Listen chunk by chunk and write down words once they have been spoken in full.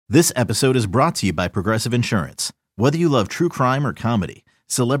This episode is brought to you by Progressive Insurance. Whether you love true crime or comedy,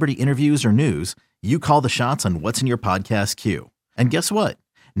 celebrity interviews or news, you call the shots on what's in your podcast queue. And guess what?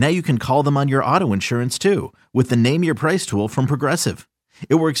 Now you can call them on your auto insurance too with the Name Your Price tool from Progressive.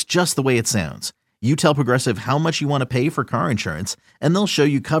 It works just the way it sounds. You tell Progressive how much you want to pay for car insurance, and they'll show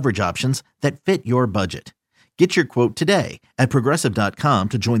you coverage options that fit your budget. Get your quote today at Progressive.com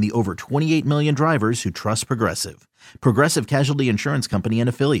to join the over 28 million drivers who trust Progressive. Progressive Casualty Insurance Company and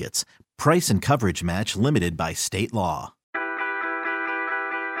Affiliates. Price and coverage match limited by state law.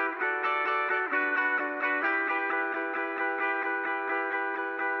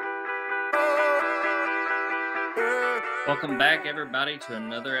 Welcome back, everybody, to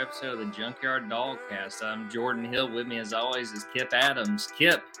another episode of the Junkyard Dogcast. I'm Jordan Hill. With me, as always, is Kip Adams.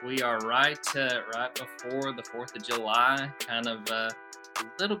 Kip, we are right before the 4th of July. Kind of a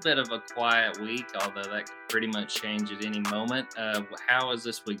little bit of a quiet week, although that could pretty much change at any moment. How is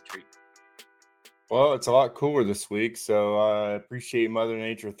this week treated? Well, it's a lot cooler this week, so I appreciate Mother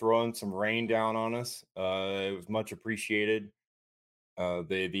Nature throwing some rain down on us. It was much appreciated.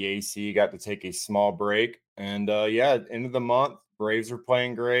 The AC got to take a small break, and end of the month, Braves are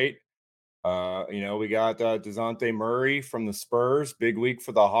playing great. We got DeJounte Murray from the Spurs, big week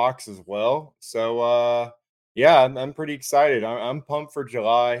for the Hawks as well. So I'm pretty excited. I'm pumped for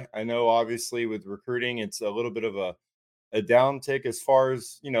July. I know, obviously, with recruiting, it's a little bit of a downtick as far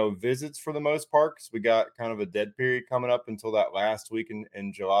as visits for the most part, because we got kind of a dead period coming up until that last week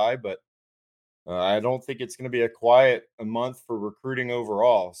in July, but I don't think it's going to be a month for recruiting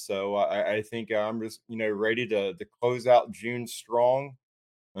overall. So I think I'm just ready to close out June strong,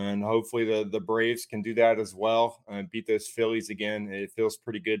 and hopefully the Braves can do that as well and beat those Phillies again. It feels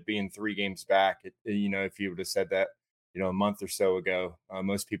pretty good being 3 games back. If you would have said that a month or so ago,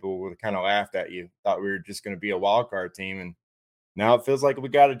 most people would have kind of laughed at you, thought we were just going to be a wild card team, and now it feels like we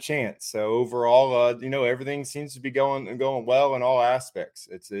got a chance. So overall, everything seems to be going well in all aspects.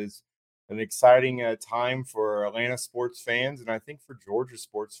 It's an exciting time for Atlanta sports fans, and I think for Georgia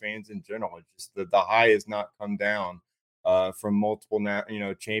sports fans in general. It's just the high has not come down from multiple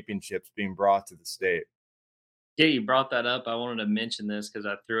championships being brought to the state. Yeah, you brought that up. I wanted to mention this because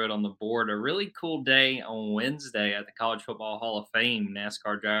I threw it on the board. A really cool day on Wednesday at the College Football Hall of Fame.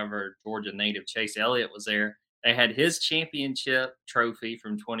 NASCAR driver, Georgia native Chase Elliott was there. They had his championship trophy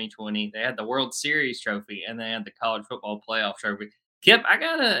from 2020. They had the World Series trophy, and they had the College Football Playoff trophy. Kip, I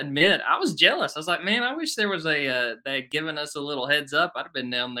gotta admit, I was jealous. I was like, man, I wish there was they had given us a little heads up. I'd have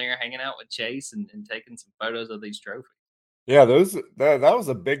been down there hanging out with Chase and taking some photos of these trophies. Yeah, that was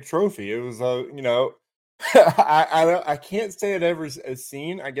a big trophy. It was I can't say it ever has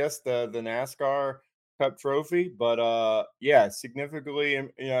seen, I guess, the NASCAR Cup trophy, but significantly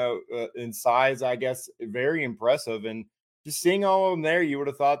in size, I guess, very impressive. And just seeing all of them there, you would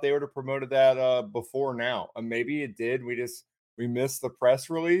have thought they would have promoted that before now. Maybe it did. We missed the press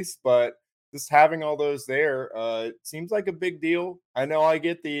release, but just having all those there it seems like a big deal. I know I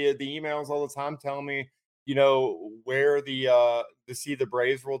get the emails all the time telling me where to see the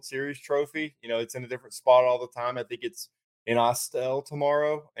Braves World Series trophy. It's in a different spot all the time. I think it's in Austell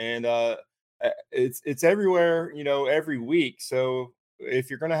tomorrow, and it's everywhere, every week. So if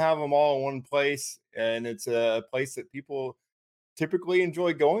you're going to have them all in one place, and it's a place that people typically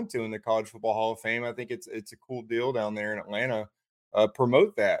enjoy going to in the College Football Hall of Fame, I think it's a cool deal down there in Atlanta.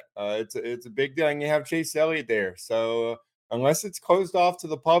 Promote that. It's a big deal, and you have Chase Elliott there. So unless it's closed off to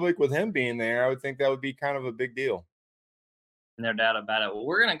the public with him being there, I would think that would be kind of a big deal. No doubt about it. Well,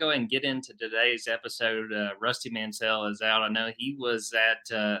 we're going to go ahead and get into today's episode. Rusty Mansell is out. I know he was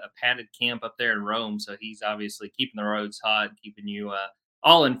at a padded camp up there in Rome, so he's obviously keeping the roads hot, keeping you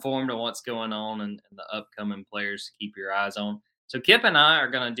all informed on what's going on and the upcoming players to keep your eyes on. So Kip and I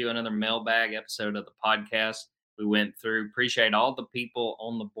are going to do another mailbag episode of the podcast. We went through, appreciate all the people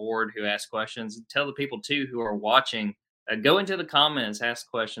on the board who asked questions. And tell the people, too, who are watching, go into the comments, ask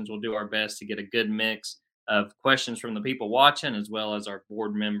questions. We'll do our best to get a good mix of questions from the people watching, as well as our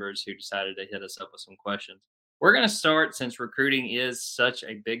board members who decided to hit us up with some questions. We're going to start, since recruiting is such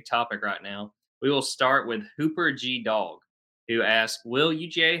a big topic right now, we will start with Hooper G. Dog, who asked, will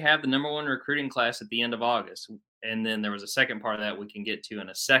UGA have the #1 recruiting class at the end of August? And then there was a second part of that we can get to in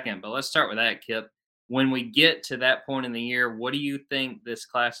a second. But let's start with that, Kip. When we get to that point in the year, what do you think this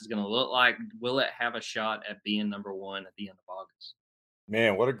class is going to look like? Will it have a shot at being #1 at the end of August?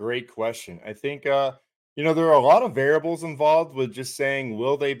 Man, what a great question. I think there are a lot of variables involved with just saying,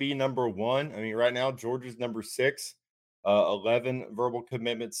 will they be #1? I mean, right now, Georgia's #6, 11 verbal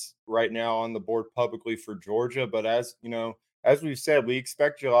commitments right now on the board publicly for Georgia. But as we've said, we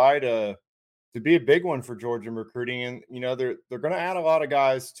expect July to to be a big one for Georgia in recruiting. And, they're going to add a lot of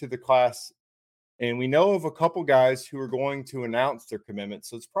guys to the class. And we know of a couple guys who are going to announce their commitment.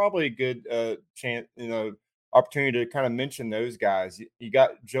 So it's probably a good chance, opportunity to kind of mention those guys. You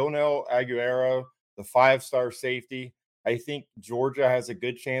got Jonel Aguero, the 5-star safety. I think Georgia has a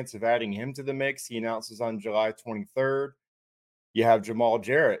good chance of adding him to the mix. He announces on July 23rd. You have Jamal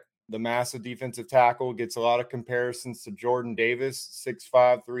Jarrett, the massive defensive tackle, gets a lot of comparisons to Jordan Davis,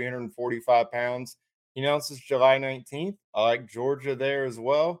 6'5", 345 pounds. He announces July 19th. I like Georgia there as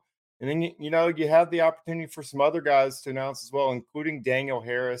well. And then, you have the opportunity for some other guys to announce as well, including Daniel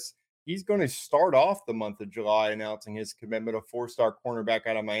Harris. He's going to start off the month of July announcing his commitment, a 4-star cornerback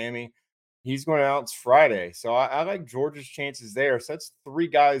out of Miami. He's going to announce Friday. So I like Georgia's chances there. So that's 3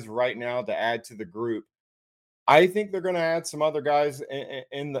 guys right now to add to the group. I think they're going to add some other guys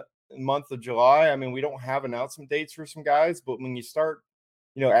in the month of July. I mean, we don't have announcement dates for some guys, but when you start,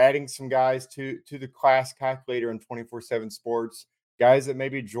 adding some guys to the class calculator in 24/7 Sports, guys that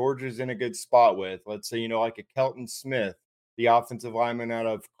maybe Georgia's in a good spot with, let's say, like a Kelton Smith, the offensive lineman out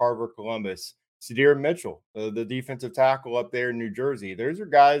of Carver, Columbus, Sadir Mitchell, the defensive tackle up there in New Jersey. Those are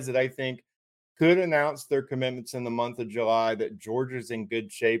guys that I think could announce their commitments in the month of July that Georgia's in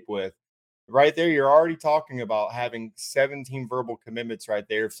good shape with. Right there, you're already talking about having 17 verbal commitments right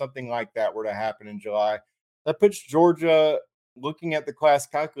there. If something like that were to happen in July, that puts Georgia, looking at the class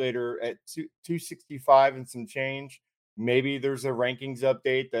calculator, at 265 and some change. Maybe there's a rankings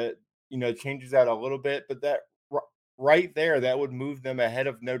update that, changes that a little bit, but that right there, that would move them ahead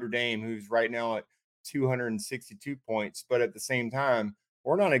of Notre Dame, who's right now at 262 points. But at the same time,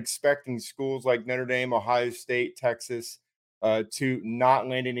 we're not expecting schools like Notre Dame, Ohio State, Texas, to not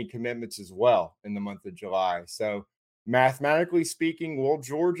land any commitments as well in the month of July. So mathematically speaking, will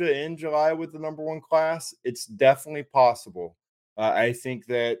Georgia in July with the number 1 class? It's definitely possible. I think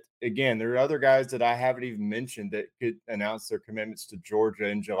that, again, there are other guys that I haven't even mentioned that could announce their commitments to Georgia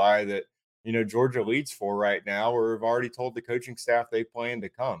in July that, Georgia leads for right now, or have already told the coaching staff they plan to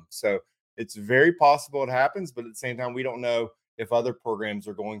come. So it's very possible it happens, but at the same time, we don't know if other programs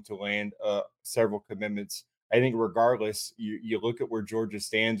are going to land several commitments. I think regardless, you look at where Georgia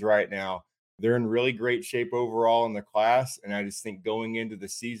stands right now, they're in really great shape overall in the class. And I just think going into the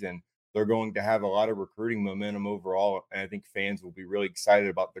season, they're going to have a lot of recruiting momentum overall. And I think fans will be really excited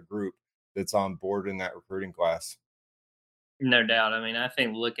about the group that's on board in that recruiting class. No doubt. I mean, I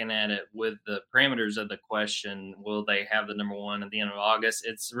think looking at it with the parameters of the question, will they have the number 1 at the end of August?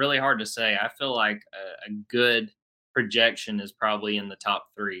 It's really hard to say. I feel like a good projection is probably in the top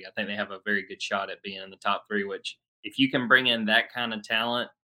 3. I think they have a very good shot at being in the top 3, which if you can bring in that kind of talent,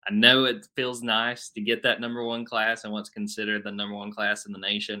 I know it feels nice to get that number 1 class and what's considered the number 1 class in the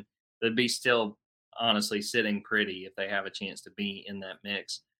nation. They'd be still honestly sitting pretty if they have a chance to be in that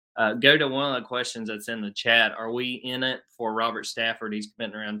mix. Go to one of the questions that's in the chat. Are we in it for Robert Stafford? He's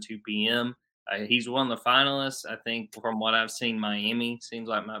committing around 2 p.m. He's one of the finalists. I think from what I've seen, Miami seems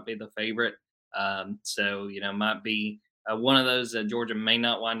like might be the favorite. So, might be one of those that Georgia may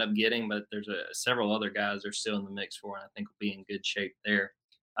not wind up getting, but there's several other guys they're still in the mix for, and I think will be in good shape there.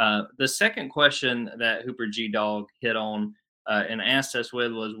 The second question that Hooper G Dog hit on and asked us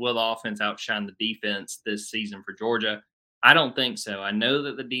with was, will the offense outshine the defense this season for Georgia? I don't think so. I know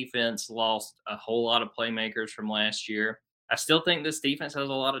that the defense lost a whole lot of playmakers from last year. I still think this defense has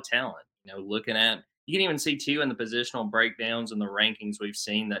a lot of talent. Looking at, you can even see too in the positional breakdowns and the rankings we've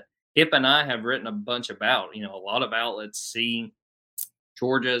seen that Hip and I have written a bunch about. A lot of outlets see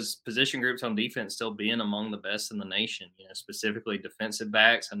Georgia's position groups on defense still being among the best in the nation, specifically defensive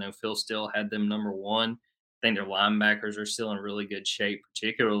backs. I know Phil Steele had them number 1. I think their linebackers are still in really good shape,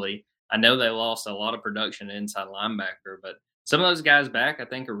 particularly. I know they lost a lot of production at inside linebacker, but some of those guys back I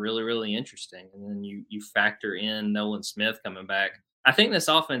think are really, really interesting. And then you factor in Nolan Smith coming back. I think this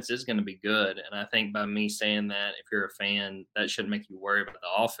offense is going to be good. And I think by me saying that, if you're a fan, that shouldn't make you worry about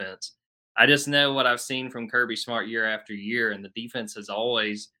the offense. I just know what I've seen from Kirby Smart year after year, and the defense has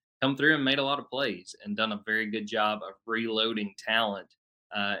always come through and made a lot of plays and done a very good job of reloading talent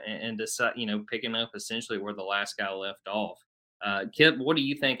and decide, picking up essentially where the last guy left off. Kip, what do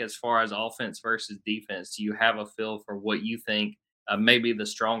you think as far as offense versus defense? Do you have a feel for what you think may be the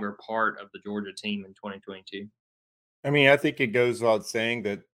stronger part of the Georgia team in 2022? I mean, I think it goes without saying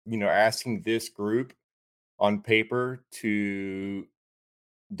that, asking this group on paper to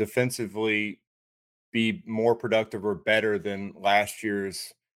defensively be more productive or better than last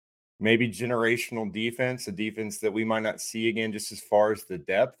year's maybe generational defense, a defense that we might not see again just as far as the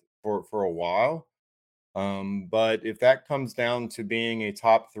depth for a while. But if that comes down to being a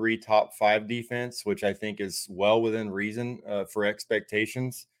top 3, top 5 defense, which I think is well within reason for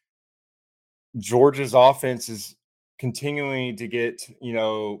expectations, Georgia's offense is continuing to get,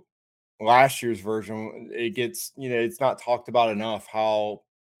 last year's version, it gets, it's not talked about enough how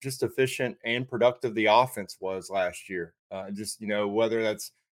just efficient and productive the offense was last year. Just, whether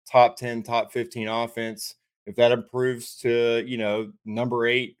that's top 10, top 15 offense, if that improves to, number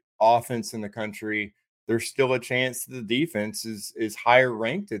 8 offense in the country, there's still a chance that the defense is higher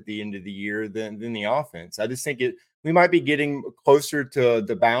ranked at the end of the year than the offense. I just think we might be getting closer to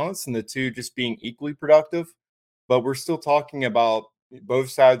the balance and the two just being equally productive, but we're still talking about both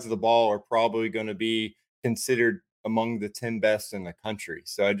sides of the ball are probably going to be considered among the 10 best in the country.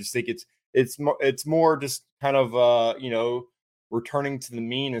 So I just think it's more just kind of returning to the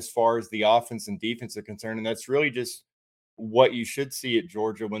mean as far as the offense and defense are concerned, and that's really just what you should see at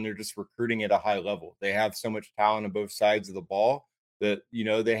Georgia when they're just recruiting at a high level. They have so much talent on both sides of the ball that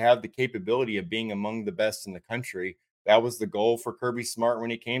they have the capability of being among the best in the country. That was the goal for Kirby Smart when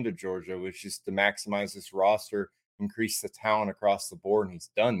he came to Georgia, was just to maximize this roster, increase the talent across the board, and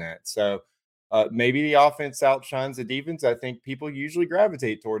he's done that. So maybe the offense outshines the defense. I think people usually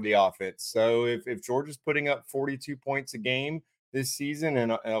gravitate toward the offense. So if Georgia's putting up 42 points a game this season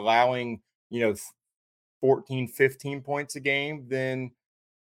and allowing, 14, 15 points a game, then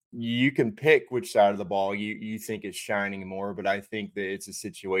you can pick which side of the ball you think is shining more. But I think that it's a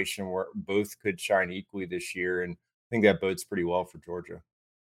situation where both could shine equally this year. And I think that bodes pretty well for Georgia.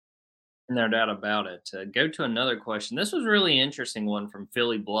 No doubt about it. Go to another question. This was a really interesting one from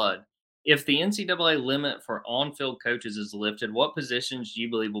Philly Blood. If the NCAA limit for on field coaches is lifted, what positions do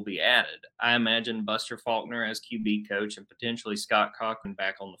you believe will be added? I imagine Buster Faulkner as QB coach and potentially Scott Cochran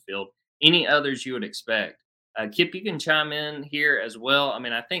back on the field. Any others you would expect? Kip, you can chime in here as well. I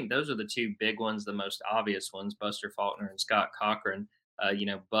mean, I think those are the two big ones, the most obvious ones, Buster Faulkner and Scott Cochran.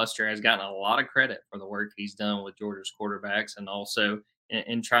 Buster has gotten a lot of credit for the work he's done with Georgia's quarterbacks and also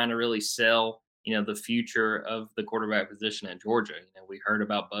and trying to really sell, the future of the quarterback position at Georgia. We heard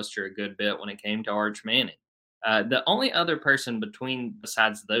about Buster a good bit when it came to Arch Manning. The only other person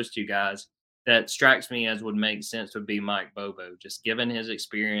besides those two guys that strikes me as would make sense would be Mike Bobo. Just given his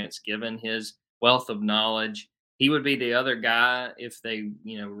experience, given his wealth of knowledge, he would be the other guy if they,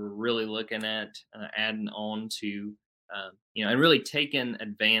 were really looking at adding on to and really taking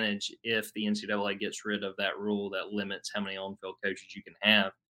advantage if the NCAA gets rid of that rule that limits how many on-field coaches you can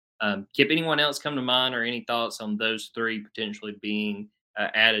have. Kip, anyone else come to mind, or any thoughts on those three potentially being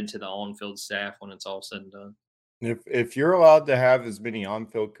added to the on-field staff when it's all said and done? If you're allowed to have as many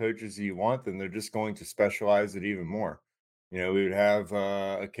on-field coaches as you want, then they're just going to specialize it even more. We would have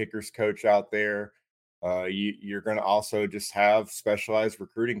a kickers coach out there. You're going to also just have specialized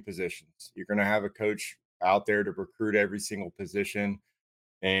recruiting positions. You're going to have a coach out there to recruit every single position.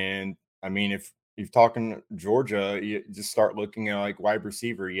 And I mean, if you're talking Georgia, you just start looking at like wide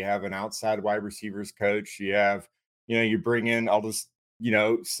receiver. You have an outside wide receivers coach. You have, you bring in, I'll just,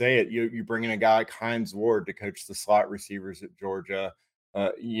 say it. You bring in a guy like Hines Ward to coach the slot receivers at Georgia.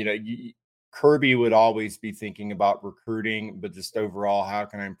 Kirby would always be thinking about recruiting, but just overall, how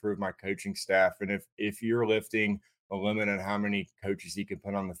can I improve my coaching staff? And if you're lifting a limit on how many coaches he can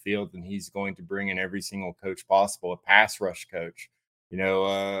put on the field, then he's going to bring in every single coach possible, a pass rush coach,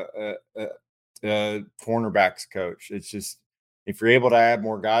 cornerbacks coach. It's just if you're able to add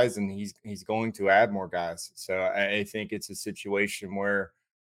more guys, and he's going to add more guys. So I think it's a situation where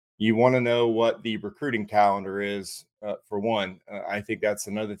you want to know what the recruiting calendar is. For one, I think that's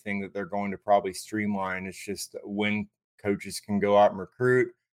another thing that they're going to probably streamline. It's just when coaches can go out and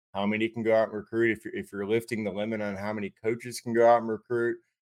recruit, how many can go out and recruit. If you're lifting the limit on how many coaches can go out and recruit,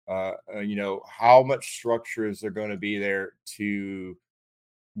 how much structure is there going to be there to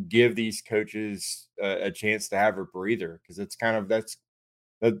give these coaches a chance to have a breather? Because that's kind of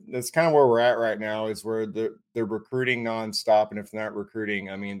where we're at right now, is where they're recruiting nonstop, and if they're not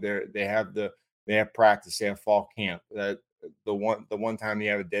recruiting, I mean, they have practice, they have fall camp. That the one time you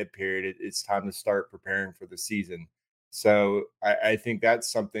have a dead period, it's time to start preparing for the season. So I think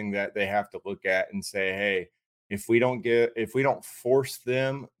that's something that they have to look at and say, hey, if we don't force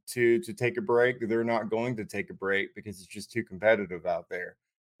them to take a break, they're not going to take a break because it's just too competitive out there,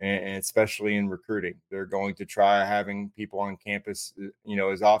 and especially in recruiting. They're going to try having people on campus,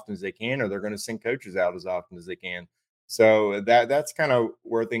 as often as they can, or they're going to send coaches out as often as they can. So that's kind of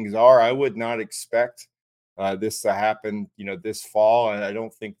where things are. I would not expect this to happen, this fall, and I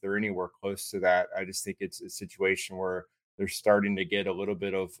don't think they're anywhere close to that. I just think it's a situation where they're starting to get a little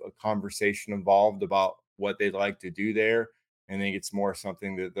bit of a conversation involved about what they'd like to do there. I think it's more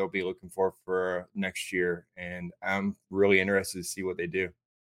something that they'll be looking for next year, and I'm really interested to see what they do.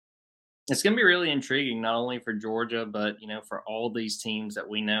 It's going to be really intriguing, not only for Georgia, but for all these teams that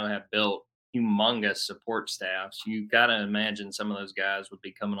we know have built humongous support staffs. You got to imagine some of those guys would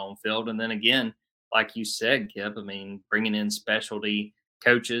be coming on field. And then again, like you said, Kip, I mean, bringing in specialty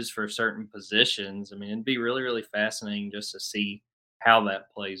coaches for certain positions. I mean, it'd be really, really fascinating just to see how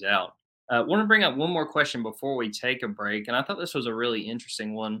that plays out. I want to bring up one more question before we take a break. And I thought this was a really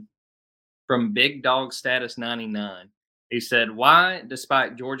interesting one from Big Dog Status 99. He said, why,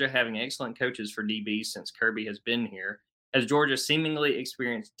 despite Georgia having excellent coaches for DB since Kirby has been here, has Georgia seemingly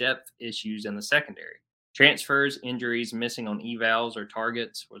experienced depth issues in the secondary? Transfers, injuries, missing on evals or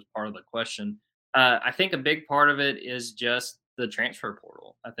targets was part of the question. I think a big part of it is just the transfer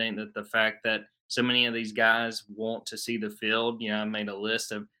portal. I think that the fact that so many of these guys want to see the field, I made a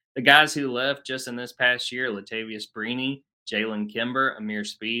list of the guys who left just in this past year: Latavius Brini, Jalen Kimber, Amir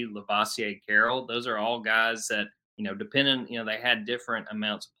Speed, Lavassier Carroll. Those are all guys that, depending, they had different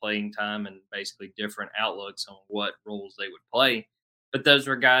amounts of playing time and basically different outlooks on what roles they would play. But those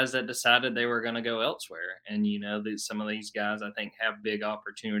were guys that decided they were going to go elsewhere. And, some of these guys, I think, have big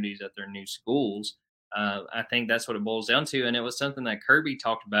opportunities at their new schools. I think that's what it boils down to. And it was something that Kirby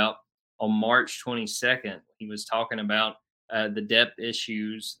talked about on March 22nd. He was talking about the depth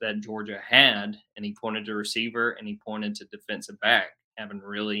issues that Georgia had, and he pointed to receiver and he pointed to defensive back having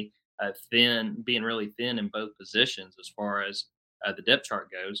really being really thin in both positions as far as the depth chart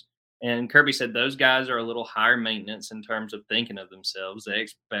goes. And Kirby said those guys are a little higher maintenance in terms of thinking of themselves. They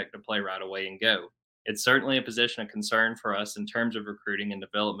expect to play right away and go. It's certainly a position of concern for us in terms of recruiting and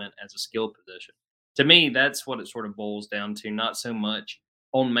development as a skill position. To me, that's what it sort of boils down to, not so much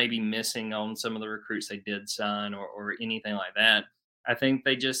on maybe missing on some of the recruits they did sign or anything like that. I think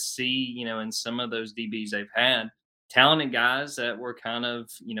they just see, in some of those DBs they've had, talented guys that were kind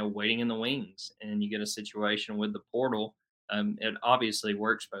of, waiting in the wings. And you get a situation with the portal. It obviously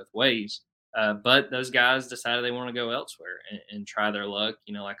works both ways. But those guys decided they want to go elsewhere and try their luck,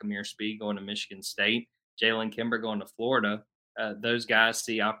 like Amir Speed going to Michigan State, Jalen Kimber going to Florida. Those guys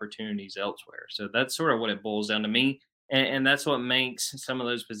see opportunities elsewhere. So that's sort of what it boils down to me. And that's what makes some of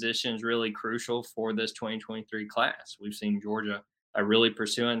those positions really crucial for this 2023 class. We've seen Georgia really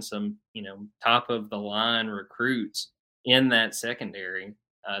pursuing some, top of the line recruits in that secondary.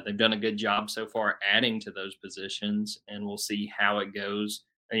 They've done a good job so far adding to those positions, and we'll see how it goes.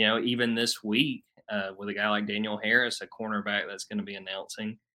 Even this week with a guy like Daniel Harris, a cornerback that's going to be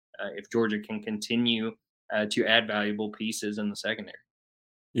announcing, if Georgia can continue to add valuable pieces in the secondary.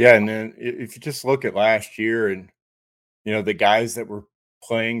 Yeah, and then if you just look at last year and the guys that were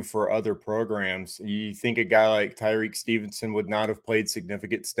playing for other programs, you think a guy like Tyreek Stevenson would not have played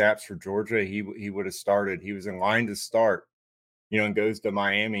significant snaps for Georgia. He would have started. He was in line to start, and goes to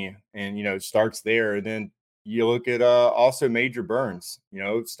Miami and starts there. And then you look at also Major Burns,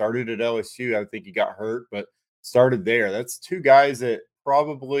 started at LSU. I think he got hurt, but started there. That's two guys that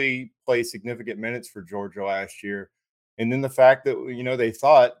probably play significant minutes for Georgia last year. And then the fact that, they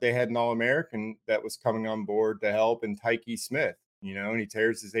thought they had an All-American that was coming on board to help, and Tyke Smith, and he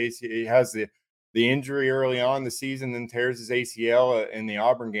tears his ACL. He has the injury early on the season, then tears his ACL in the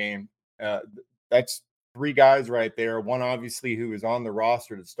Auburn game. That's three guys right there. One, obviously, who was on the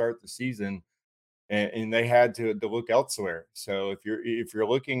roster to start the season, and they had to look elsewhere. So if you're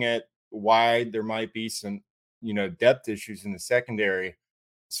looking at why there might be some, depth issues in the secondary,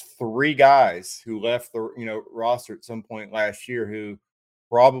 three guys who left the roster at some point last year who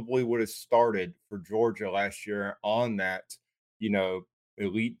probably would have started for Georgia last year on that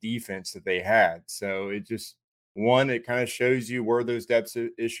elite defense that they had. So it kind of shows you where those depth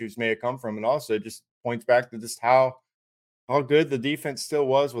issues may have come from, and also it just points back to just how good the defense still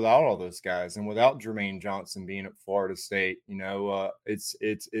was without all those guys and without Jermaine Johnson being at Florida State.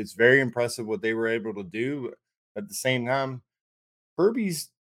 It's very impressive what they were able to do. At the same time,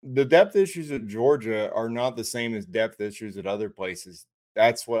 the depth issues at Georgia are not the same as depth issues at other places.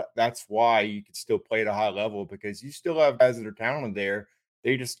 That's why you can still play at a high level, because you still have guys that are talented there.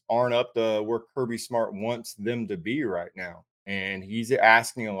 They just aren't up to where Kirby Smart wants them to be right now. And he's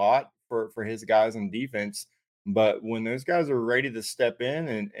asking a lot for his guys in defense. But when those guys are ready to step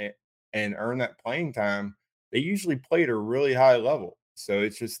in and earn that playing time, they usually play at a really high level. So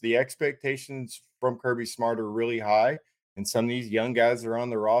it's just the expectations from Kirby Smart are really high. And some of these young guys that are on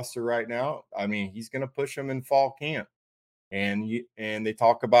the roster right now, I mean, he's going to push them in fall camp. And they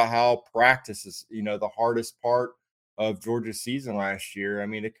talk about how practice is, the hardest part of Georgia's season last year. I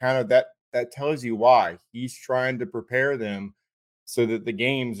mean, it kind of that tells you why he's trying to prepare them so that the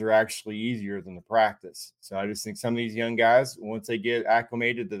games are actually easier than the practice. So I just think some of these young guys, once they get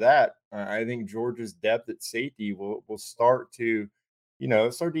acclimated to that, I think Georgia's depth at safety will start to,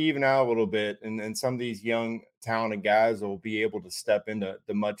 start to even out a little bit. And some of these young, talented guys will be able to step into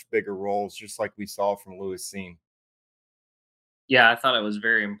the much bigger roles, just like we saw from Lewis Cine. Yeah, I thought it was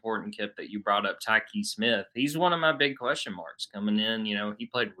very important, Kip, that you brought up Tyke Smith. He's one of my big question marks coming in. He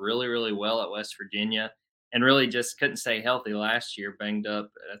played really, really well at West Virginia and really just couldn't stay healthy last year, banged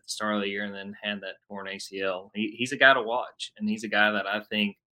up at the start of the year and then had that torn ACL. He's a guy to watch, and he's a guy that I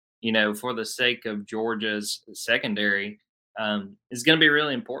think, for the sake of Georgia's secondary, is going to be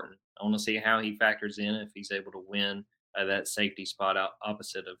really important. I want to see how he factors in if he's able to win that safety spot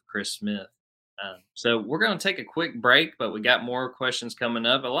opposite of Chris Smith. So we're going to take a quick break, but we got more questions coming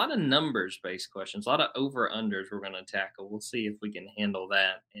up. A lot of numbers based questions, a lot of over unders we're going to tackle. We'll see if we can handle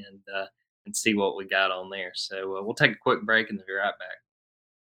that and see what we got on there. So we'll take a quick break and be right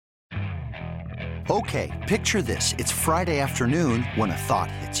back. Okay, picture this. It's Friday afternoon when a thought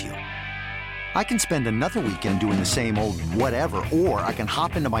hits you. I can spend another weekend doing the same old whatever, or I can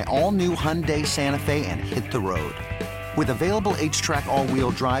hop into my all-new Hyundai Santa Fe and hit the road. With available H-Track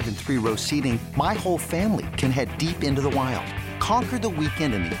all-wheel drive and 3-row seating, my whole family can head deep into the wild. Conquer the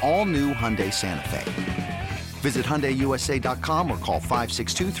weekend in the all-new Hyundai Santa Fe. Visit HyundaiUSA.com or call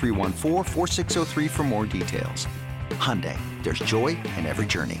 562-314-4603 for more details. Hyundai, there's joy in every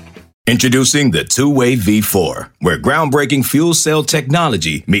journey. Introducing the Two-Way V4, where groundbreaking fuel cell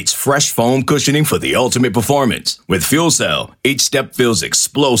technology meets fresh foam cushioning for the ultimate performance. With fuel cell, each step feels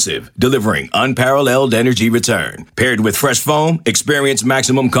explosive, delivering unparalleled energy return. Paired with fresh foam, experience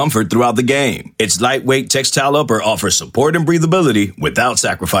maximum comfort throughout the game. Its lightweight textile upper offers support and breathability without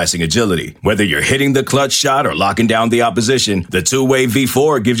sacrificing agility. Whether you're hitting the clutch shot or locking down the opposition, the Two-Way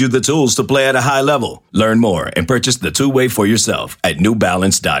V4 gives you the tools to play at a high level. Learn more and purchase the Two-Way for yourself at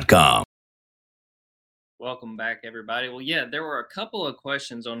NewBalance.com. Welcome back, everybody. Well, yeah, there were a couple of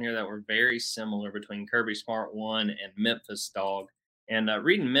questions on here that were very similar between Kirby Smart 1 and Memphis Dog. And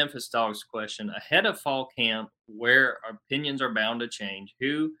reading Memphis Dog's question, ahead of fall camp, where opinions are bound to change,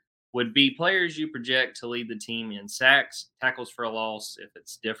 who would be players you project to lead the team in sacks, tackles for a loss, if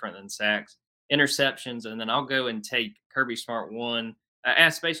it's different than sacks, interceptions, and then I'll go and take Kirby Smart 1. I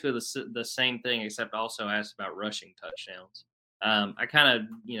asked basically the same thing, except also asked about rushing touchdowns. I kind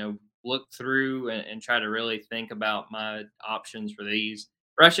of, look through and try to really think about my options for these.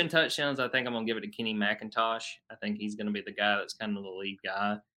 Rushing touchdowns, I think I'm going to give it to Kenny McIntosh. I think he's going to be the guy that's kind of the lead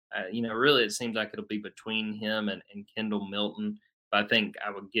guy. Really, it seems like it'll be between him and Kendall Milton. But I think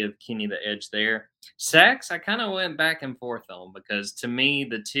I would give Kenny the edge there. Sacks, I kind of went back and forth on because to me,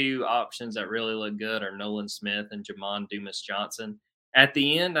 the two options that really look good are Nolan Smith and Jamon Dumas-Johnson. At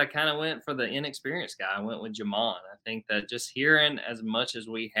the end, I kind of went for the inexperienced guy. I went with Jamon. I think that just hearing as much as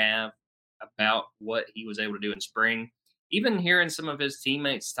we have about what he was able to do in spring, even hearing some of his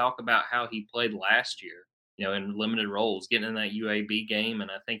teammates talk about how he played last year, in limited roles, getting in that UAB game, and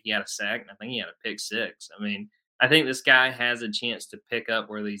I think he had a sack, and I think he had a pick six. I mean, I think this guy has a chance to pick up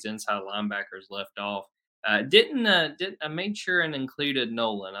where these inside linebackers left off. I made sure and included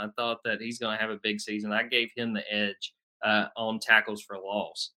Nolan. I thought that he's going to have a big season. I gave him the edge on tackles for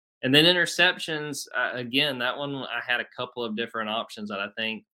loss. And then interceptions, again, that one I had a couple of different options that I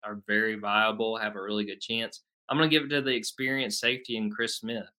think are very viable, have a really good chance. I'm going to give it to the experienced safety and Chris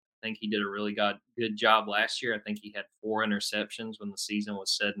Smith. I think he did a really good job last year. I think he had 4 interceptions when the season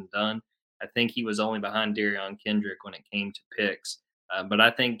was said and done. I think he was only behind Darion Kendrick when it came to picks. But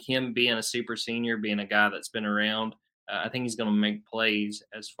I think him being a super senior, being a guy that's been around, I think he's going to make plays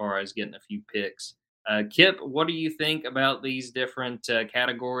as far as getting a few picks. Kip, what do you think about these different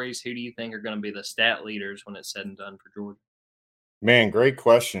categories? Who do you think are going to be the stat leaders when it's said and done for Georgia? Man, great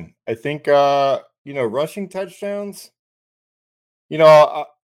question. I think, rushing touchdowns, I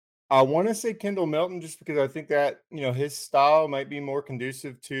want to say Kendall Milton just because I think that, his style might be more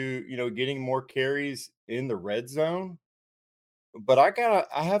conducive to, getting more carries in the red zone. But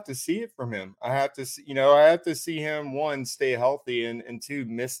I have to see it from him. I have to see him, one, stay healthy and two,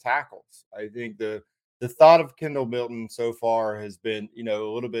 miss tackles. I think the thought of Kendall Milton so far has been, a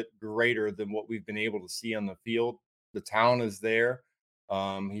little bit greater than what we've been able to see on the field. The talent is there.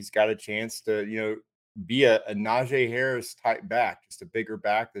 He's got a chance to, be a Najee Harris type back, just a bigger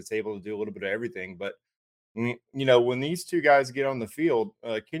back that's able to do a little bit of everything. But, when these two guys get on the field,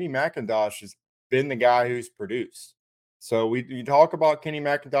 Kenny McIntosh has been the guy who's produced. So we talk about Kenny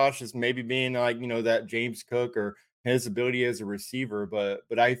McIntosh as maybe being like, that James Cook or his ability as a receiver,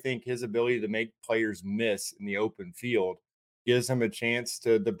 but I think his ability to make players miss in the open field gives him a chance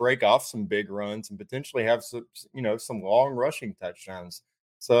to break off some big runs and potentially have some long rushing touchdowns.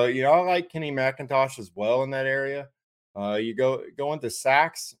 So, I like Kenny McIntosh as well in that area. You go into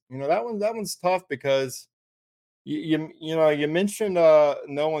sacks, that one's tough because You mentioned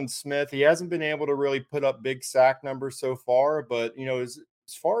Nolan Smith. He hasn't been able to really put up big sack numbers so far, but as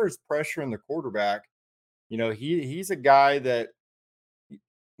far as pressure in the quarterback, he's a guy that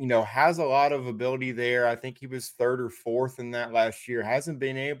has a lot of ability there. I think he was third or fourth in that last year. Hasn't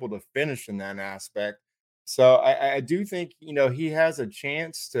been able to finish in that aspect. So I do think he has a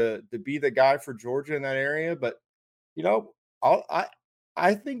chance to be the guy for Georgia in that area. But you know, I'll,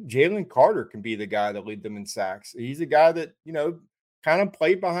 I think Jalen Carter can be the guy to lead them in sacks. He's a guy that kind of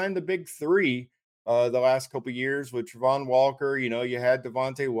played behind the big three the last couple of years with Travon Walker. You had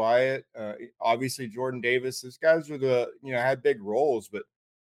Devontae Wyatt, obviously Jordan Davis. Those guys were had big roles, but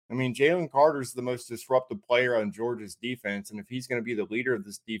I mean, Jalen Carter's the most disruptive player on Georgia's defense, and if he's going to be the leader of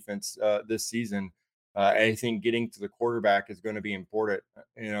this defense this season, I think getting to the quarterback is going to be important.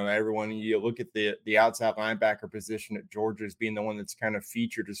 Everyone, you look at the outside linebacker position at Georgia as being the one that's kind of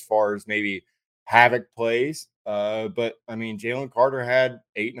featured as far as maybe havoc plays. But I mean, Jalen Carter had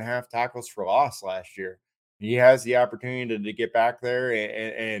 8.5 tackles for loss last year. He has the opportunity to get back there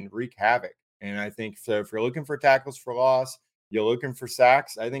and wreak havoc. And I think so. If you're looking for tackles for loss, you're looking for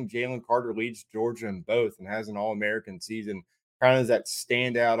sacks. I think Jalen Carter leads Georgia in both and has an All-American season. Kind of that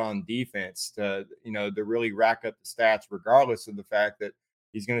standout on defense to really rack up the stats, regardless of the fact that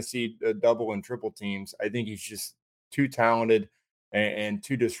he's going to see double and triple teams. I think he's just too talented and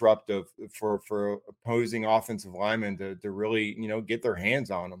too disruptive for opposing offensive linemen to really get their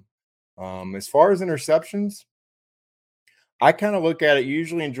hands on him. As far as interceptions, I kind of look at it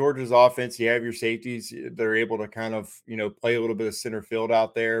usually in Georgia's offense. You have your safeties; they're able to kind of play a little bit of center field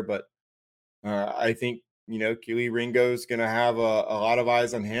out there. But I think Kelee Ringo is going to have a lot of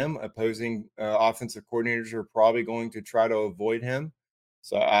eyes on him. Opposing offensive coordinators are probably going to try to avoid him.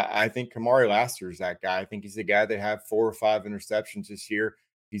 So I think Kamari Lassiter is that guy. I think he's the guy that had 4 or 5 interceptions this year.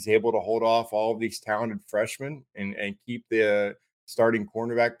 He's able to hold off all of these talented freshmen and keep the starting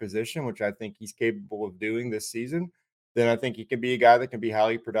cornerback position, which I think he's capable of doing this season. Then I think he can be a guy that can be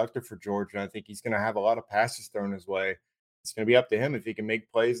highly productive for Georgia. And I think he's going to have a lot of passes thrown his way. It's going to be up to him if he can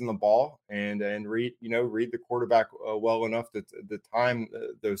make plays in the ball and read the quarterback well enough to time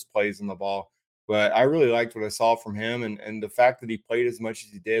those plays in the ball. But I really liked what I saw from him, and the fact that he played as much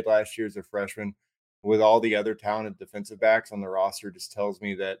as he did last year as a freshman with all the other talented defensive backs on the roster just tells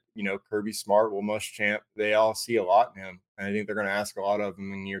me that Kirby Smart, Will Muschamp, they all see a lot in him, and I think they're going to ask a lot of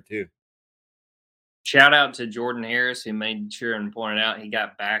him in year 2. Shout out to Jordan Harris, who made sure and pointed out he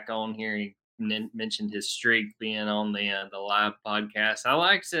got back on here. He mentioned his streak being on the live podcast. I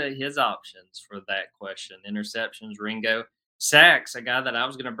liked his options for that question: interceptions, Ringo; sacks. A guy that I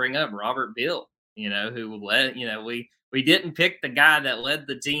was going to bring up, Robert Bill. Who led. We didn't pick the guy that led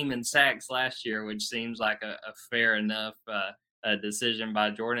the team in sacks last year, which seems like a fair enough decision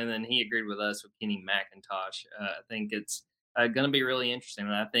by Jordan. And then he agreed with us with Kenny McIntosh. I think it's going to be really interesting,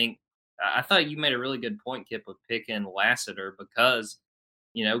 and I thought you made a really good point, Kip, with picking Lassiter because,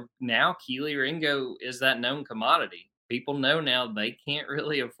 now Kelee Ringo is that known commodity. People know now they can't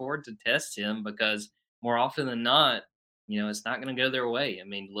really afford to test him because more often than not, it's not going to go their way. I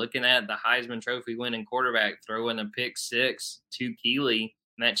mean, looking at the Heisman Trophy winning quarterback throwing a pick 6 to Kelee in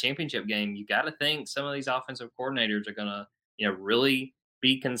that championship game, you got to think some of these offensive coordinators are going to, really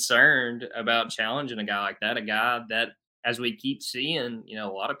be concerned about challenging a guy like that, a guy that, as we keep seeing, a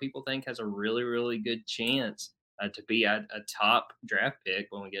lot of people think has a really, really good chance to be a top draft pick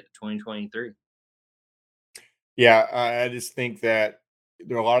when we get to 2023. Yeah, I just think that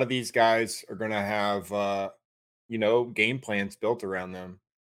a lot of these guys are going to have, game plans built around them.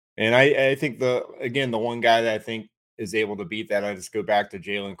 And I think the one guy that I think is able to beat that, I just go back to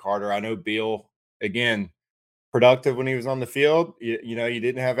Jalen Carter. I know Beal, again, productive when he was on the field. You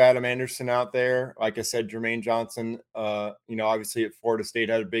didn't have Adam Anderson out there. Like I said, Jermaine Johnson, obviously at Florida State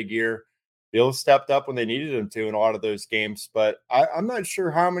had a big year. Bill stepped up when they needed him to in a lot of those games. But I'm not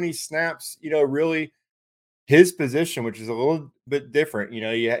sure how many snaps, really his position, which is a little bit different.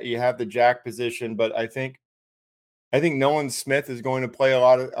 You have the jack position, but I think Nolan Smith is going to play a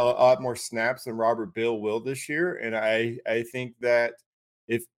lot more snaps than Robert Bill will this year. And I think that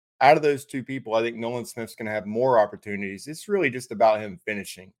if out of those two people, I think Nolan Smith's going to have more opportunities. It's really just about him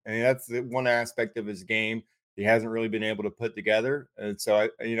finishing. I mean, that's the one aspect of his game he hasn't really been able to put together. And so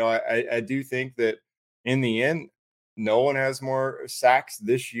I do think that in the end, Nolan has more sacks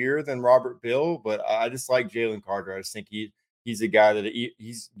this year than Robert Bill, but I just like Jalen Carter. I just think he's a guy that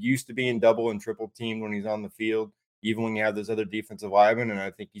he's used to being double and triple teamed when he's on the field, even when you have those other defensive linemen. And I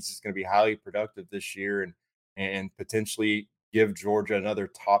think he's just going to be highly productive this year and potentially give Georgia another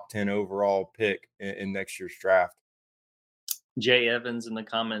top 10 overall pick in next year's draft. Jay Evans in the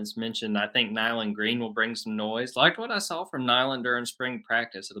comments mentioned, I think Nyland Green will bring some noise. Liked what I saw from Nyland during spring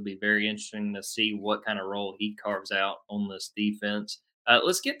practice. It'll be very interesting to see what kind of role he carves out on this defense.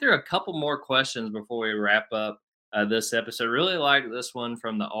 Let's get through a couple more questions before we wrap up this episode. Really like this one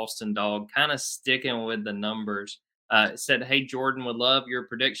from the Austin Dog, kind of sticking with the numbers. It said, hey, Jordan, would love your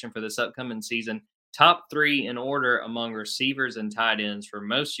prediction for this upcoming season. Top three in order among receivers and tight ends for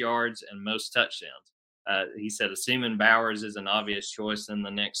most yards and most touchdowns. He said, assuming Bowers is an obvious choice, then the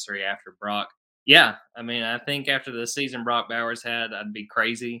next three after Brock. Yeah, I mean, I think after the season Brock Bowers had, I'd be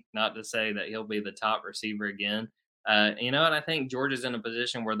crazy not to say that he'll be the top receiver again. And I think Georgia's in a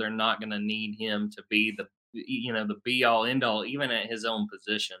position where they're not going to need him to be the be all end all, even at his own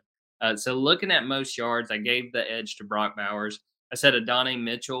position. So looking at most yards, I gave the edge to Brock Bowers. I said Adonai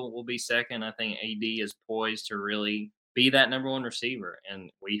Mitchell will be second. I think AD is poised to really be that number one receiver. And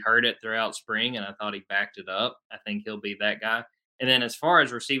we heard it throughout spring, and I thought he backed it up. I think he'll be that guy. And then as far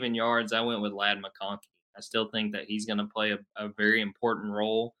as receiving yards, I went with Lad McConkey. I still think that he's going to play a very important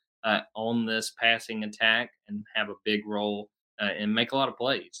role on this passing attack and have a big role and make a lot of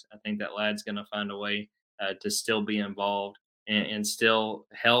plays. I think that Lad's going to find a way to still be involved and still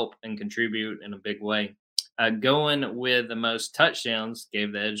help and contribute in a big way. Going with the most touchdowns,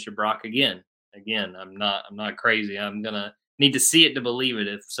 gave the edge to Brock again. Again, I'm not crazy. I'm gonna need to see it to believe it.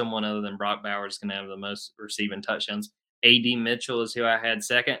 If someone other than Brock Bowers is gonna have the most receiving touchdowns, AD Mitchell is who I had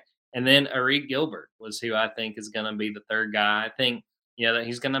second, and then Arik Gilbert was who I think is gonna be the third guy. I think that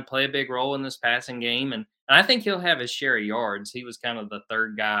he's gonna play a big role in this passing game, and I think he'll have his share of yards. He was kind of the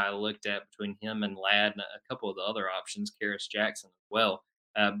third guy I looked at between him and Ladd and a couple of the other options, Karis Jackson as well.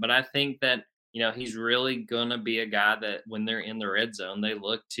 But I think that he's really going to be a guy that when they're in the red zone, they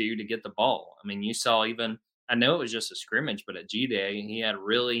look to get the ball. I mean, you saw I know it was just a scrimmage, but at G-Day, he had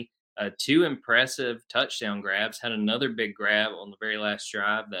really two impressive touchdown grabs, had another big grab on the very last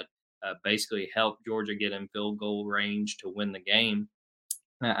drive that basically helped Georgia get in field goal range to win the game.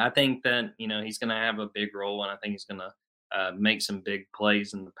 I think that, he's going to have a big role, and I think he's going to make some big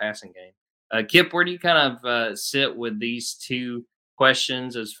plays in the passing game. Kip, where do you kind of sit with these two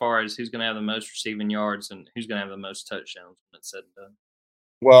questions as far as who's going to have the most receiving yards and who's going to have the most touchdowns when it's said and done?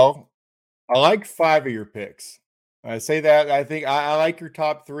 Well, I like 5 of your picks. I say that I think I like your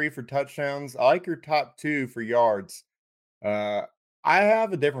top 3 for touchdowns. I like your top 2 for yards. I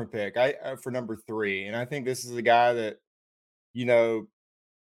have a different pick. For number 3, and I think this is a guy that you know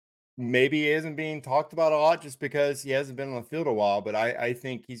maybe isn't being talked about a lot just because he hasn't been on the field a while. But I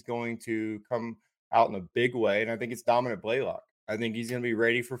think he's going to come out in a big way, and I think it's Dominic Blaylock. I think he's going to be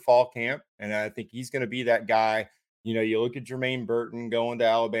ready for fall camp, and I think he's going to be that guy. You look at Jermaine Burton going to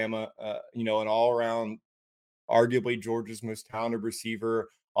Alabama, an all-around, arguably Georgia's most talented receiver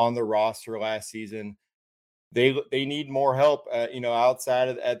on the roster last season. They need more help, outside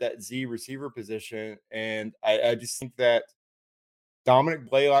of at that Z receiver position, and I just think that Dominic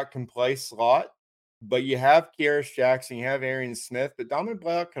Blaylock can play slot, but you have Karis Jackson, you have Arian Smith, but Dominic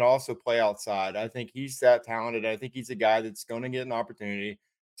Blaylock can also play outside. I think he's that talented. I think he's a guy that's going to get an opportunity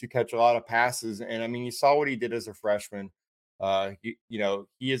to catch a lot of passes. And I mean, you saw what he did as a freshman. He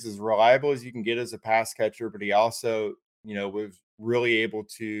is as reliable as you can get as a pass catcher, but he also, was really able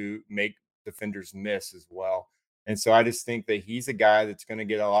to make defenders miss as well. And so I just think that he's a guy that's going to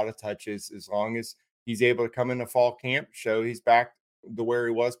get a lot of touches as long as he's able to come into fall camp, show he's back to where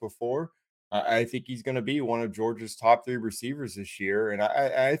he was before. I think he's going to be one of Georgia's top 3 receivers this year, and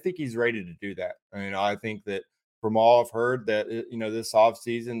I think he's ready to do that. I think that from all I've heard that this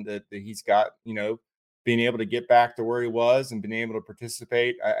offseason that he's got being able to get back to where he was and being able to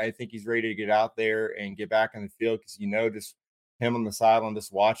participate. I think he's ready to get out there and get back on the field because just him on the sideline,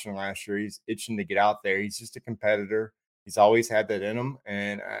 just watching last year, he's itching to get out there. He's just a competitor. He's always had that in him,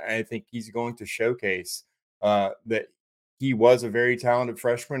 and I think he's going to showcase that he was a very talented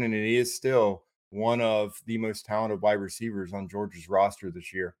freshman, and he is still one of the most talented wide receivers on Georgia's roster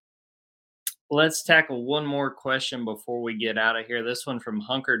this year. Let's tackle one more question before we get out of here. This one from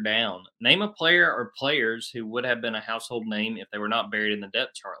Hunker Down. Name a player or players who would have been a household name if they were not buried in the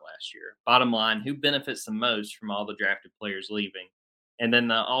depth chart last year. Bottom line, who benefits the most from all the drafted players leaving? And then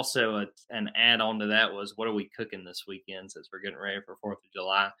also an add-on to that was, what are we cooking this weekend since we're getting ready for 4th of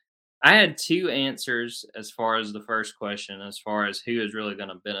July? I had 2 answers as far as the first question, as far as who is really going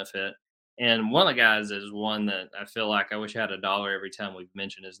to benefit. And one of the guys is one that I feel like I wish I had $1 every time we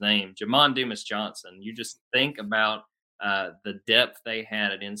mention his name, Jamon Dumas Johnson. You just think about the depth they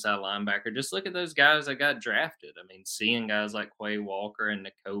had at inside linebacker. Just look at those guys that got drafted. I mean, seeing guys like Quay Walker and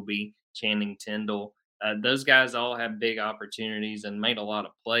Nakobe, Channing Tindall, those guys all have big opportunities and made a lot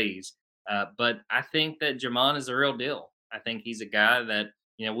of plays. But I think that Jamon is the real deal. I think he's a guy that,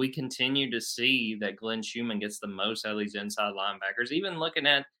 we continue to see that Glenn Schumann gets the most out of these inside linebackers. Even looking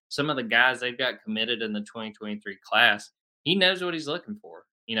at some of the guys they've got committed in the 2023 class, he knows what he's looking for.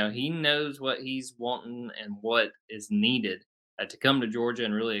 He knows what he's wanting and what is needed to come to Georgia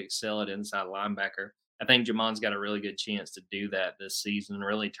and really excel at inside linebacker. I think Jamon's got a really good chance to do that this season and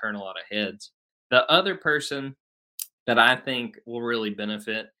really turn a lot of heads. The other person that I think will really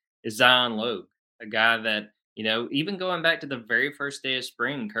benefit is Zion Logue, a guy that, even going back to the very first day of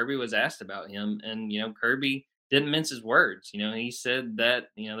spring, Kirby was asked about him. And, Kirby didn't mince his words. He said that,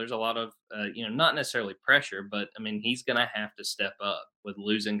 there's a lot of, not necessarily pressure, but I mean, he's going to have to step up with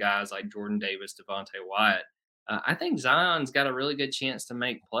losing guys like Jordan Davis, Devontae Wyatt. I think Zion's got a really good chance to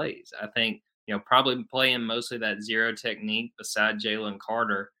make plays. I think, probably playing mostly that zero technique beside Jalen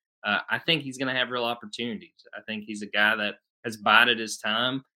Carter. I think he's going to have real opportunities. I think he's a guy that has bided his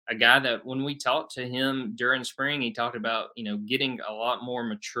time. A guy that when we talked to him during spring, he talked about, getting a lot more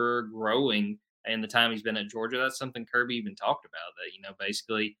mature, growing in the time he's been at Georgia. That's something Kirby even talked about that,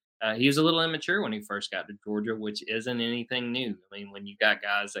 basically he was a little immature when he first got to Georgia, which isn't anything new. I mean, when you got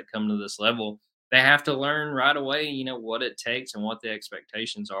guys that come to this level, they have to learn right away, what it takes and what the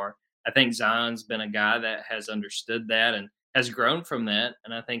expectations are. I think Zion's been a guy that has understood that and has grown from that.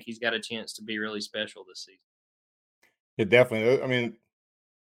 And I think he's got a chance to be really special this season. Yeah, definitely. I mean,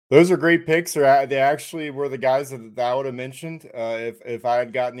 those are great picks. They actually were the guys that I would have mentioned if I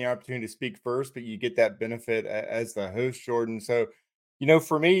had gotten the opportunity to speak first. But you get that benefit as the host, Jordan. So,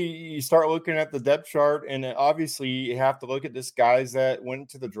 for me, you start looking at the depth chart, and obviously you have to look at this guys that went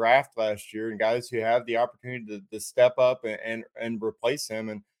to the draft last year and guys who have the opportunity to step up and replace him.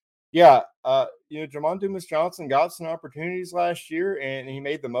 And yeah, Jamon Dumas Johnson got some opportunities last year, and he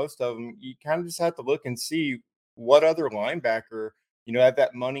made the most of them. You kind of just have to look and see what other linebacker at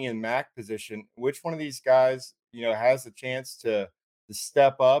that money and Mac position, which one of these guys, has a chance to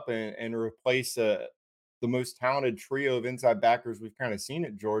step up and replace the most talented trio of inside backers we've kind of seen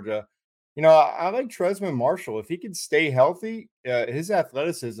at Georgia. I like Tresman Marshall. If he can stay healthy, his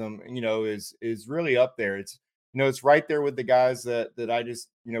athleticism, is really up there. It's right there with the guys that I just,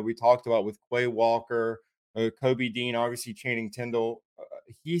 we talked about with Quay Walker, Kobe Dean, obviously Channing Tindall.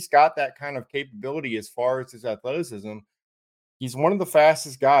 He's got that kind of capability as far as his athleticism. He's one of the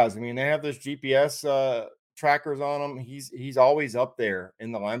fastest guys. I mean, they have those GPS trackers on him. He's always up there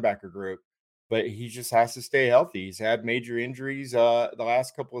in the linebacker group, but he just has to stay healthy. He's had major injuries the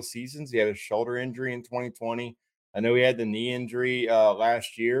last couple of seasons. He had a shoulder injury in 2020. I know he had the knee injury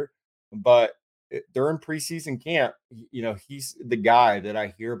last year, but during preseason camp, he's the guy that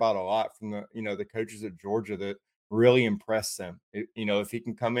I hear about a lot from the coaches at Georgia that really impress them. If he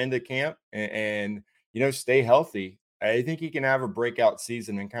can come into camp and stay healthy, I think he can have a breakout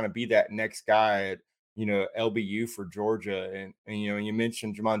season and kind of be that next guy at, LBU for Georgia. And you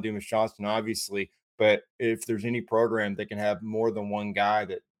mentioned Jamon Dumas Johnson, obviously, but if there's any program that can have more than one guy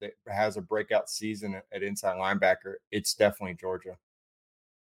that has a breakout season at inside linebacker, it's definitely Georgia.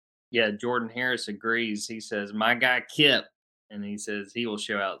 Yeah, Jordan Harris agrees. He says, my guy Kip, and he says he will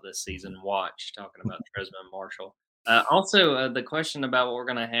show out this season. Watch, talking about Tresman Marshall. Also, the question about what we're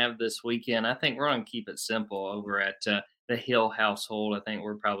going to have this weekend, I think we're going to keep it simple over at the Hill household. I think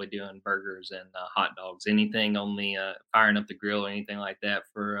we're probably doing burgers and hot dogs. Anything on the firing up the grill or anything like that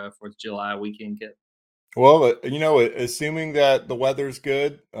for 4th of July weekend, Kip? Well, assuming that the weather's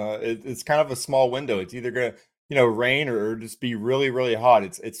good, it's kind of a small window. It's either going to, rain or just be really, really hot.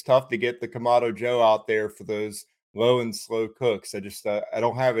 It's tough to get the Kamado Joe out there for those low and slow cooks. I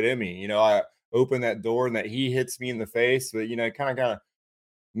don't have it in me. I open that door and that heat hits me in the face, but kind of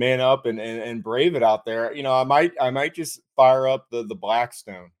man up and brave it out there. I might just fire up the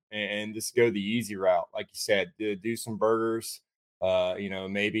Blackstone and just go the easy route, like you said, do some burgers.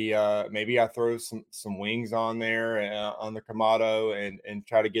 Maybe I throw some wings on there on the Kamado and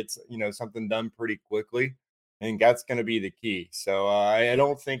try to get something done pretty quickly. And that's going to be the key. So I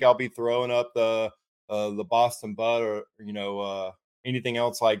don't think I'll be throwing up the Boston butt or anything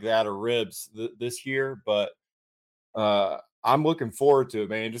else like that or ribs this year, but I'm looking forward to it,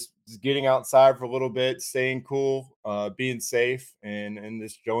 man. Just getting outside for a little bit, staying cool, being safe, and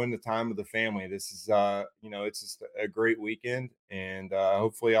just enjoying the time with the family. This is it's just a great weekend, and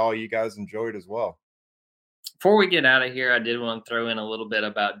hopefully all you guys enjoy it as well. Before we get out of here, I did want to throw in a little bit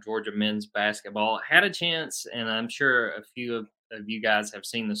about Georgia men's basketball. I had a chance, and I'm sure a few of you guys have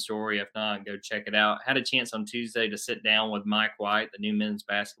seen the story. If not, go check it out. Had a chance on Tuesday to sit down with Mike White, the new men's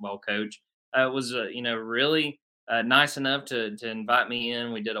basketball coach. It was, really nice enough to invite me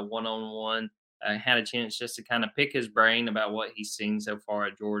in. We did a one-on-one. I had a chance just to kind of pick his brain about what he's seen so far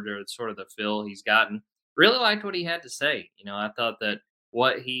at Georgia, sort of the feel he's gotten. really liked what he had to say. I thought that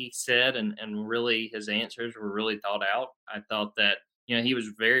what he said and really his answers were really thought out. I thought that, he was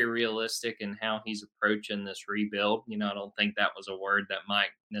very realistic in how he's approaching this rebuild. I don't think that was a word that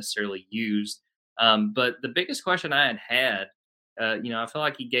Mike necessarily used. But the biggest question I had, I feel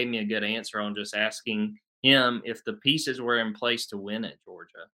like he gave me a good answer on just asking him if the pieces were in place to win at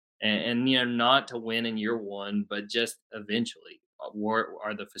Georgia and not to win in year one, but just eventually.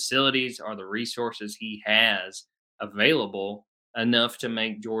 Are the facilities, are the resources he has available enough to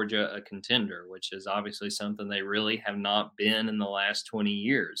make Georgia a contender, which is obviously something they really have not been in the last 20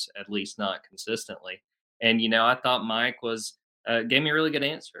 years, at least not consistently. And, I thought Mike gave me a really good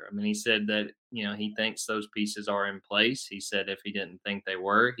answer. I mean, he said that, he thinks those pieces are in place. He said if he didn't think they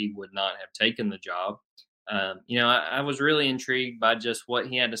were, he would not have taken the job. I was really intrigued by just what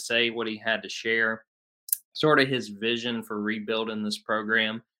he had to say, what he had to share, sort of his vision for rebuilding this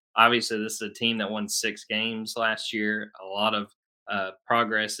program. Obviously, this is a team that won 6 games last year. A lot of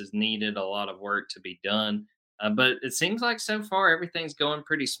progress is needed, a lot of work to be done. But it seems like so far everything's going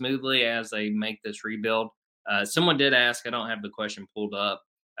pretty smoothly as they make this rebuild. Someone did ask, I don't have the question pulled up,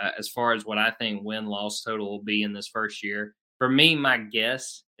 as far as what I think win-loss total will be in this first year. For me, my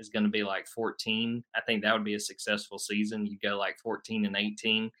guess is going to be like 14. I think that would be a successful season. You go like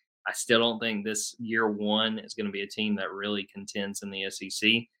 14-18. I still don't think this year one is going to be a team that really contends in the SEC.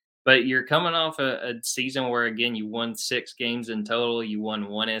 But you're coming off a season where, again, you won 6 games in total. You won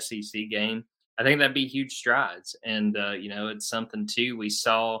 1 SEC game. I think that'd be huge strides. And, it's something, too, we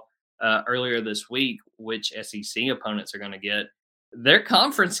saw earlier this week, which SEC opponents are going to get. Their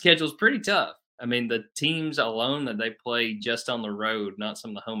conference schedule is pretty tough. I mean, the teams alone that they play just on the road, not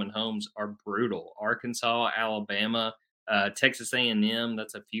some of the home and homes, are brutal. Arkansas, Alabama, Texas A&M,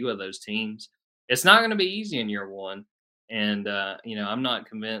 that's a few of those teams. It's not going to be easy in year one. And, I'm not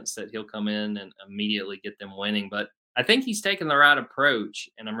convinced that he'll come in and immediately get them winning. But I think he's taken the right approach.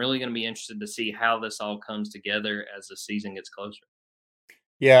 And I'm really going to be interested to see how this all comes together as the season gets closer.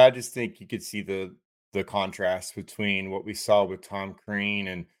 Yeah, I just think you could see the contrast between what we saw with Tom Crean,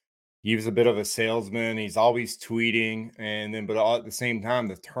 and he was a bit of a salesman. He's always tweeting, and then but all, at the same time,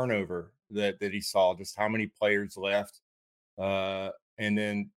 the turnover that he saw, just how many players left, and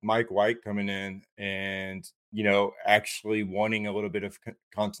then Mike White coming in and actually wanting a little bit of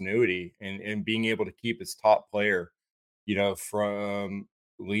continuity and being able to keep his top player, from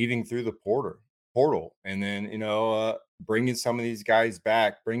leaving through the portal, and then bringing some of these guys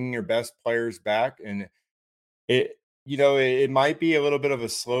back, bringing your best players back, and it might be a little bit of a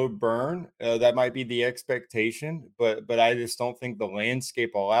slow burn. That might be the expectation, but I just don't think the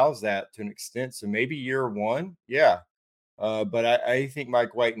landscape allows that to an extent. So maybe year one, yeah. But I think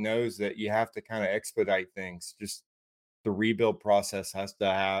Mike White knows that you have to kind of expedite things. Just the rebuild process has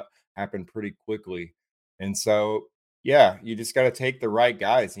to happen pretty quickly. And so, yeah, you just got to take the right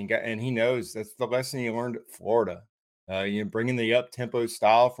guys. And he knows that's the lesson he learned at Florida. Bringing the up tempo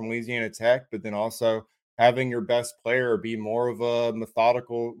style from Louisiana Tech, but then also having your best player be more of a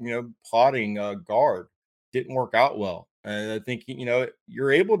methodical, plotting guard didn't work out well. And I think,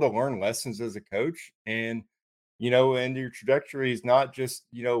 you're able to learn lessons as a coach, and and your trajectory is not just,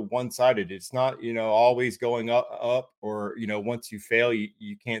 one-sided. It's not, always going up, or, once you fail,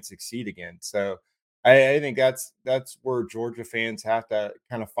 you can't succeed again. So I think that's where Georgia fans have to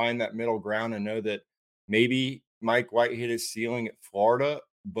kind of find that middle ground and know that maybe Mike White hit his ceiling at Florida,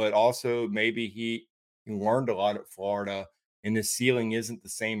 but also maybe he learned a lot at Florida, and the ceiling isn't the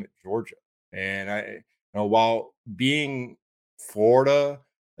same at Georgia. And while being Florida,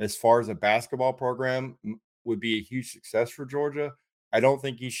 as far as a basketball program, would be a huge success for Georgia, I don't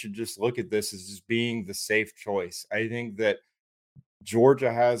think you should just look at this as just being the safe choice. I think that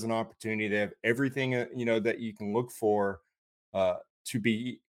Georgia has an opportunity to have everything, that you can look for to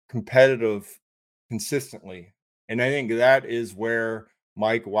be competitive consistently. And I think that is where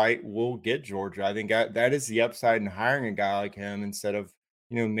Mike White will get Georgia. I think that is the upside in hiring a guy like him instead of,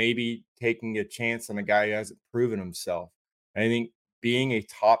 maybe taking a chance on a guy who hasn't proven himself. I think being a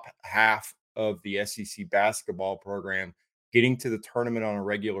top half of the SEC basketball program, getting to the tournament on a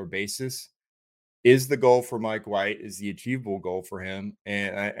regular basis is the goal for Mike White, is the achievable goal for him.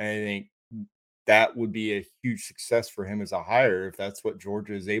 And I think that would be a huge success for him as a hire if that's what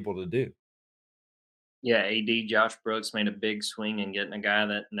Georgia is able to do. Yeah, AD Josh Brooks made a big swing in getting a guy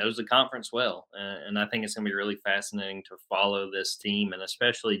that knows the conference well. And I think it's going to be really fascinating to follow this team and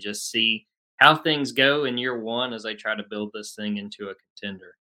especially just see how things go in year one as they try to build this thing into a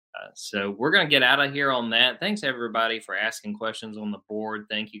contender. So we're going to get out of here on that. Thanks, everybody, for asking questions on the board.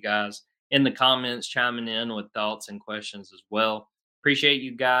 Thank you guys in the comments chiming in with thoughts and questions as well. Appreciate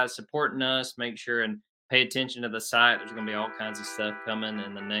you guys supporting us. Make sure and pay attention to the site. There's going to be all kinds of stuff coming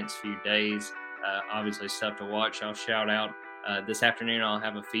in the next few days. Obviously, stuff to watch. I'll shout out this afternoon. I'll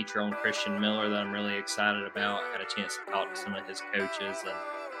have a feature on Christian Miller that I'm really excited about. I had a chance to talk to some of his coaches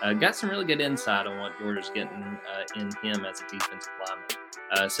and got some really good insight on what Georgia's getting in him as a defensive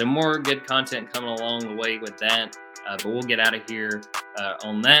lineman. So more good content coming along the way with that. But we'll get out of here.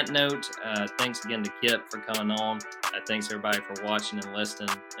 On that note, thanks again to Kip for coming on. Thanks everybody for watching and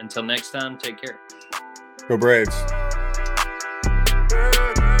listening. Until next time, take care. Go Braves.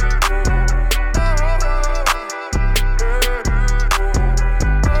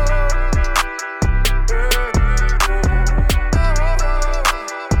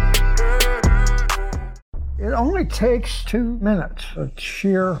 It only takes 2 minutes of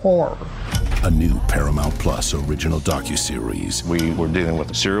sheer horror. A new Paramount Plus original docuseries. We were dealing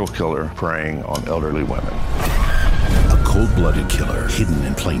with a serial killer preying on elderly women. A cold-blooded killer hidden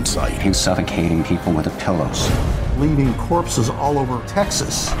in plain sight. He's suffocating people with the pillows. Leaving corpses all over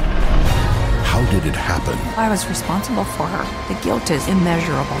Texas. How did it happen? I was responsible for her. The guilt is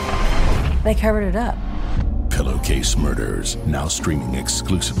immeasurable. They covered it up. Pillowcase Murders, now streaming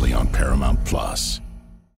exclusively on Paramount Plus.